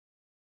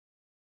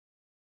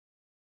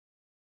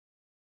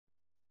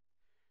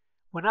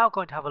We're now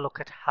going to have a look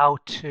at how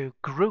to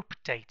group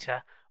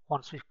data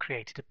once we've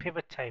created a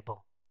pivot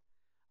table.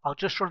 I'll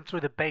just run through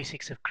the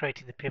basics of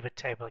creating the pivot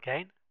table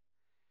again.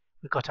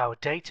 We've got our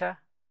data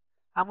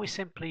and we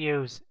simply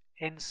use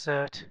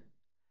Insert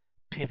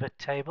Pivot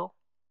Table.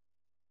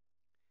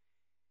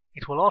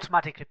 It will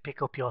automatically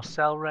pick up your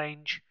cell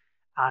range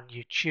and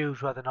you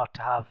choose whether or not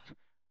to have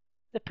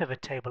the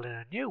pivot table in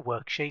a new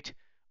worksheet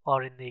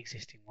or in the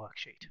existing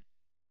worksheet.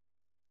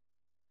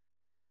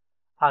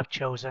 I've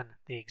chosen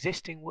the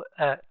existing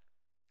a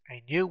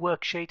new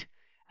worksheet,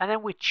 and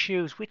then we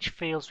choose which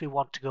fields we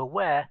want to go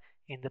where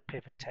in the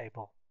pivot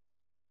table.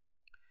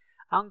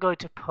 I'm going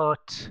to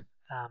put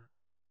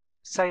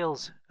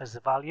sales as the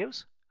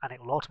values and it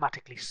will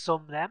automatically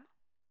sum them.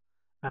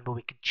 Remember,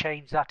 we can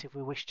change that if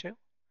we wish to.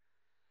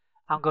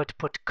 I'm going to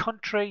put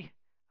country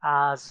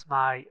as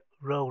my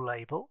row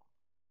label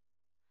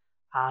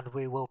and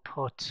we will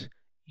put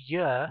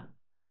year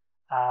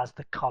as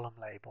the column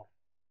label.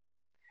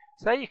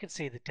 So there you can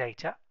see the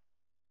data.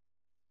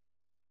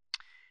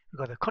 We've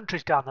got the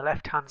countries down the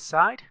left hand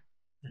side,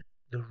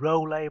 the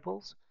row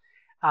labels,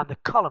 and the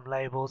column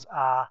labels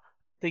are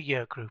the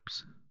year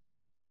groups.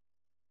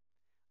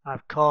 And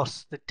of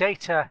course the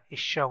data is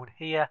shown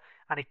here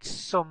and it's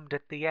summed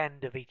at the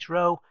end of each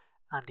row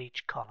and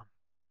each column.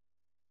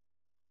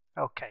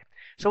 Okay,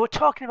 so we're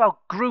talking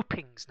about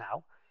groupings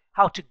now,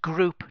 how to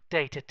group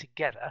data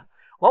together.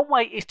 One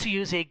way is to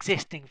use the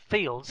existing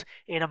fields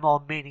in a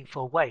more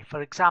meaningful way.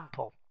 For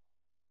example,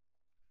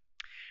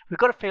 we've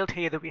got a field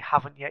here that we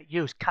haven't yet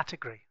used,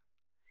 category.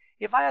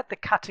 If I add the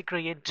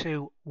category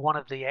into one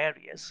of the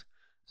areas,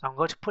 so I'm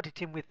going to put it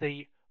in with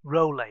the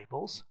row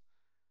labels,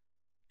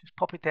 just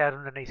pop it there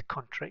underneath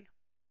country.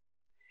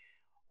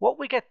 What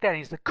we get then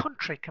is the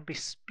country can be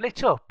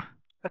split up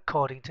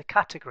according to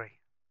category.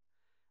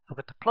 I've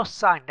got the plus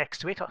sign next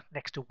to it,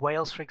 next to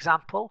Wales for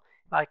example.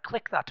 If I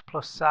click that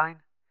plus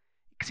sign,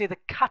 you can see the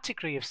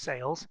category of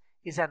sales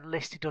is then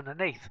listed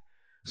underneath.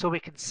 So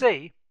we can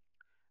see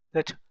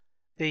that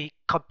the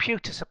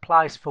computer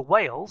supplies for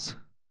Wales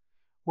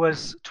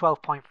was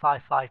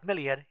 12.55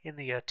 million in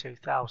the year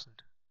 2000.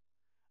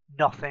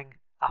 Nothing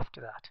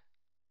after that.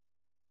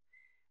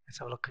 Let's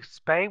have a look at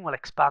Spain. We'll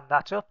expand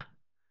that up.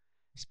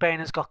 Spain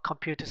has got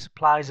computer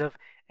supplies of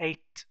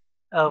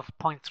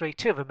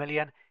 0.32 of a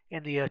million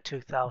in the year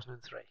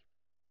 2003.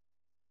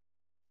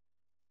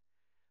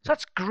 So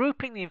that's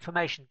grouping the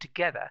information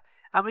together,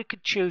 and we can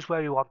choose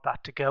where we want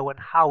that to go and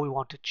how we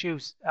want to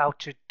choose how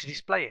to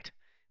display it.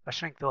 If I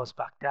shrink those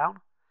back down,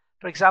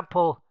 for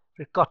example,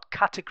 we've got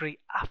category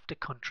after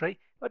country.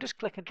 If I just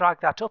click and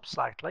drag that up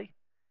slightly,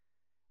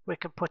 we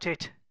can put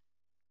it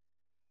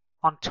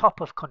on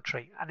top of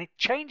country and it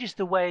changes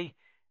the way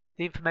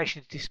the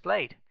information is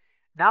displayed.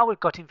 Now we've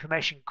got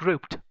information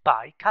grouped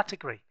by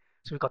category.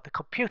 So we've got the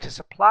computer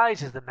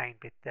supplies as the main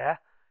bit there.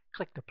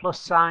 Click the plus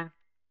sign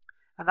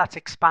and that's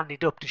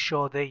expanded up to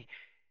show the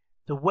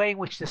way in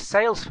which the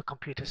sales for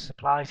computer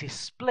supplies is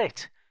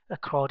split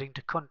according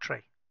to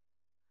country.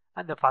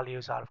 And the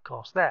values are of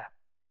course there.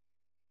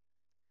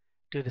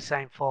 Do the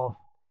same for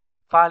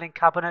filing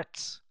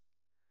cabinets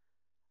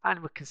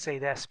and we can see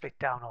they're split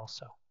down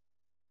also.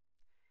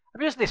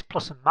 I'm using this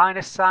plus and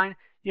minus sign.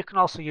 You can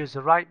also use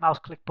the right mouse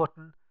click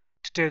button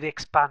to do the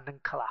expand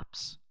and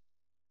collapse.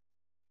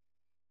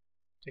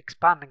 To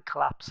expand and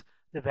collapse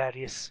the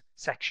various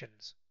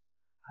sections.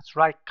 That's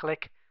right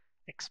click,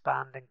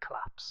 expand and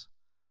collapse.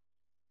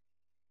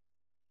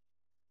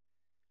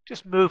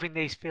 Just moving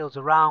these fields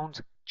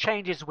around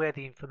changes where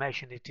the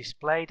information is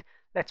displayed.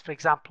 Let's for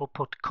example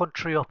put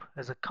country up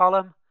as a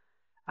column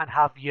and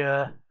have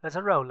year as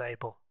a row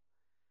label.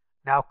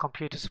 Now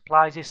computer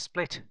supplies is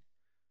split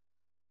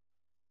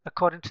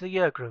according to the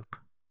year group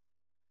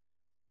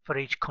for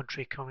each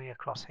country coming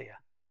across here.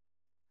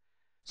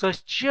 So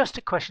it's just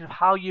a question of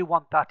how you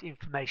want that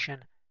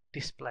information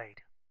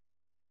displayed.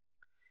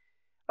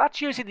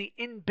 That's using the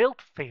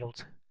inbuilt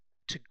fields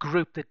to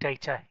group the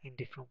data in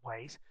different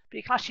ways, but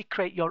you can actually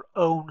create your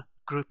own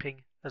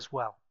grouping as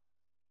well.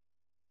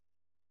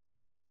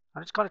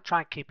 I'm just going to try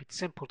and keep it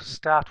simple to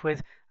start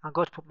with. I'm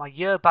going to put my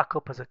year back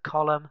up as a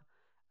column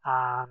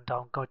and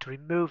I'm going to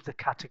remove the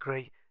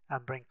category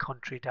and bring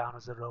country down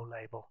as a row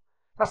label.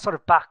 That's sort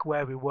of back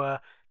where we were,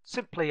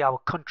 simply our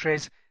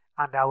countries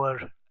and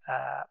our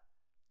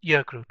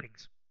year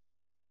groupings.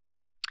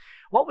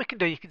 What we can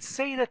do, you can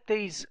see that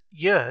these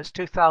years,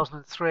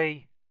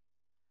 2003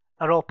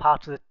 are all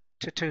part of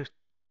the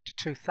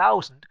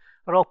 2000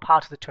 are all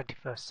part of the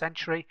 21st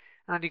century,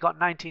 and then you've got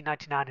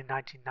 1999 and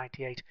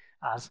 1998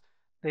 as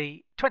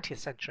the 20th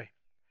century.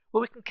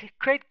 Well, we can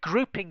create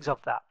groupings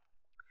of that.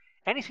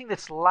 Anything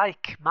that's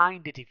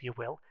like-minded, if you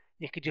will,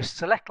 you can just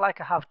select like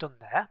I have done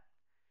there,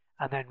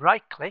 and then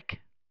right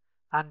click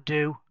and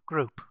do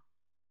group.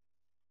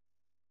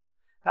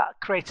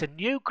 That creates a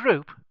new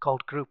group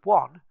called group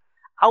 1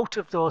 out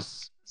of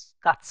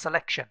that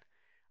selection,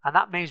 and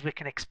that means we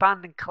can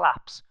expand and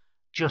collapse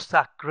just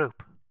that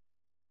group.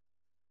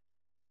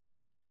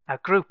 Now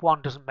group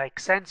 1 doesn't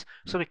make sense,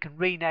 so we can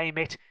rename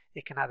it.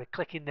 You can either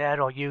click in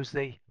there or use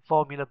the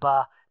formula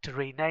bar to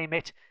rename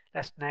it.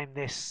 Let's name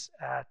this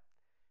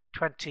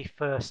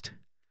 21st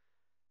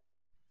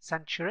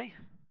century,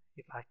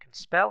 if I can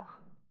spell.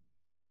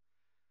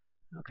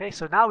 Okay,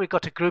 so now we've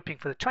got a grouping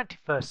for the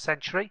 21st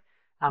century,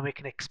 and we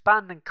can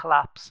expand and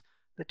collapse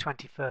the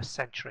 21st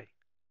century.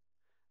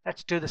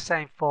 Let's do the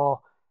same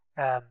for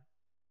the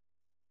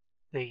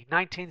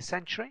 19th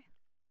century.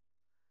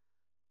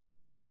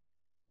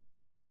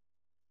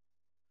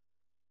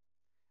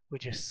 We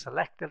just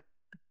select the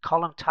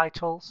column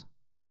titles,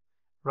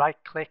 right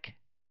click,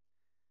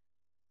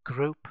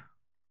 group,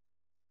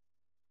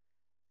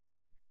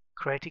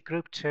 create a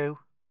group 2,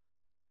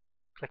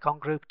 click on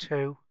group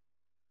 2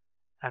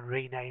 and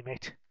rename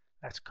it.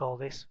 Let's call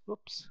this,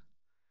 whoops,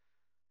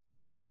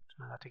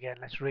 try that again,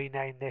 let's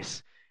rename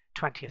this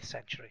 20th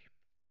century.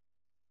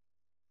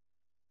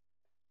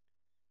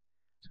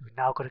 So we've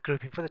now got a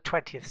grouping for the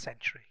 20th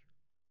century.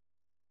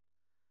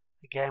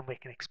 Again, we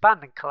can expand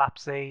and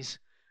collapse these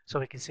so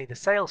we can see the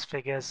sales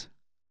figures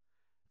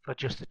for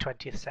just the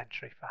 20th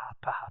century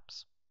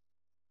perhaps.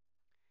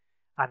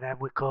 And then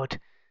we could,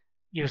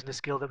 using the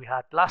skill that we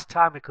had last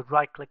time, we could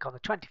right click on the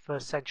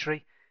 21st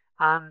century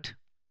and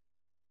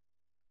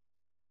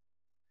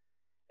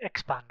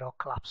expand or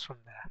collapse from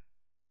there.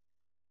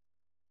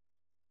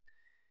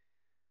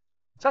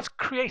 So that's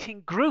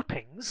creating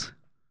groupings,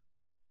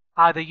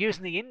 either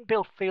using the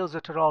inbuilt fields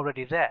that are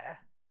already there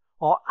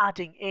or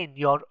adding in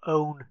your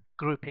own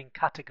grouping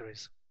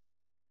categories.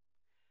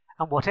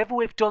 And whatever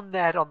we've done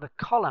there on the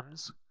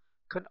columns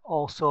can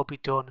also be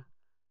done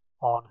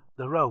on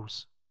the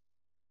rows.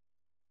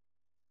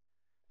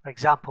 For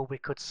example, we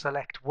could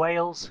select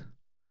Wales,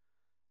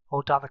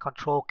 hold down the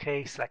control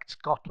key, select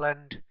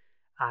Scotland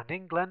and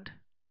England,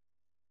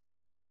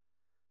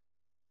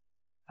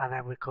 and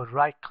then we could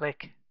right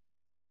click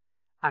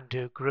and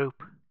do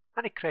group,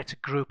 and it creates a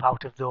group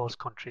out of those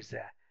countries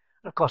there.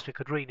 And of course we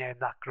could rename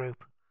that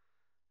group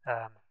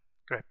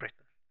Great Britain.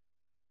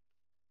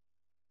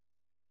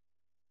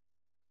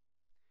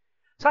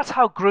 So that's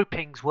how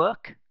groupings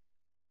work,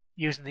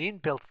 using the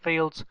inbuilt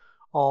fields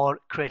or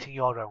creating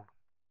your own.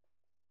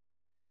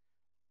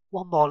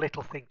 One more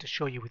little thing to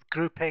show you with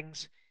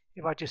groupings.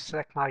 If I just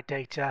select my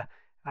data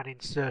and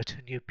insert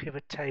a new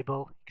pivot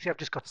table, you can see I've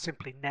just got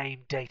simply name,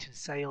 date and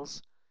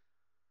sales.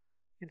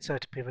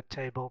 Insert a pivot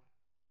table.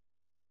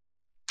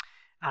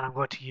 And I'm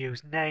going to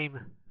use name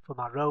for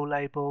my row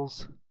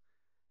labels,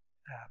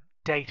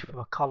 date for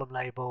my column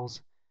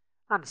labels,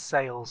 and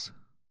sales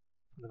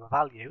for my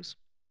values.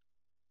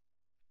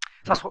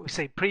 So that's what we've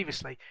seen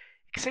previously.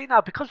 You can see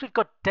now, because we've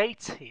got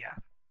dates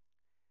here,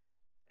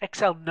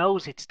 Excel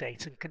knows its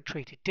dates and can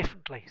treat it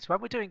differently. So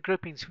when we're doing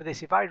groupings for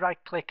this, if I right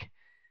click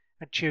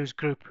and choose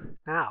group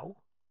now,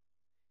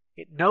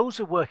 it knows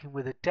we're working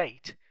with a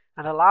date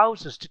and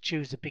allows us to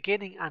choose the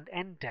beginning and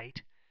end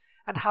date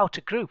and how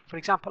to group. For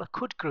example, I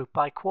could group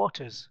by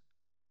quarters.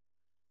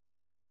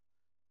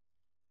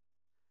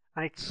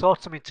 And it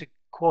sorts them into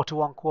quarter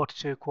 1, quarter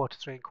 2, quarter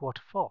 3 and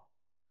quarter 4.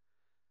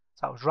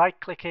 So I was right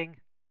clicking,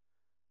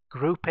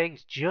 grouping,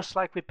 just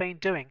like we've been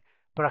doing,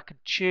 but I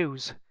could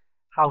choose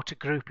how to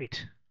group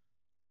it.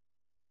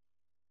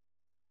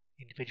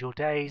 Individual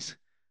days,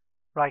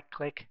 right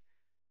click,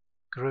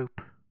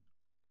 group,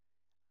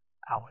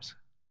 hours.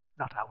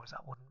 Not hours,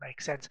 that wouldn't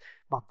make sense,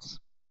 months.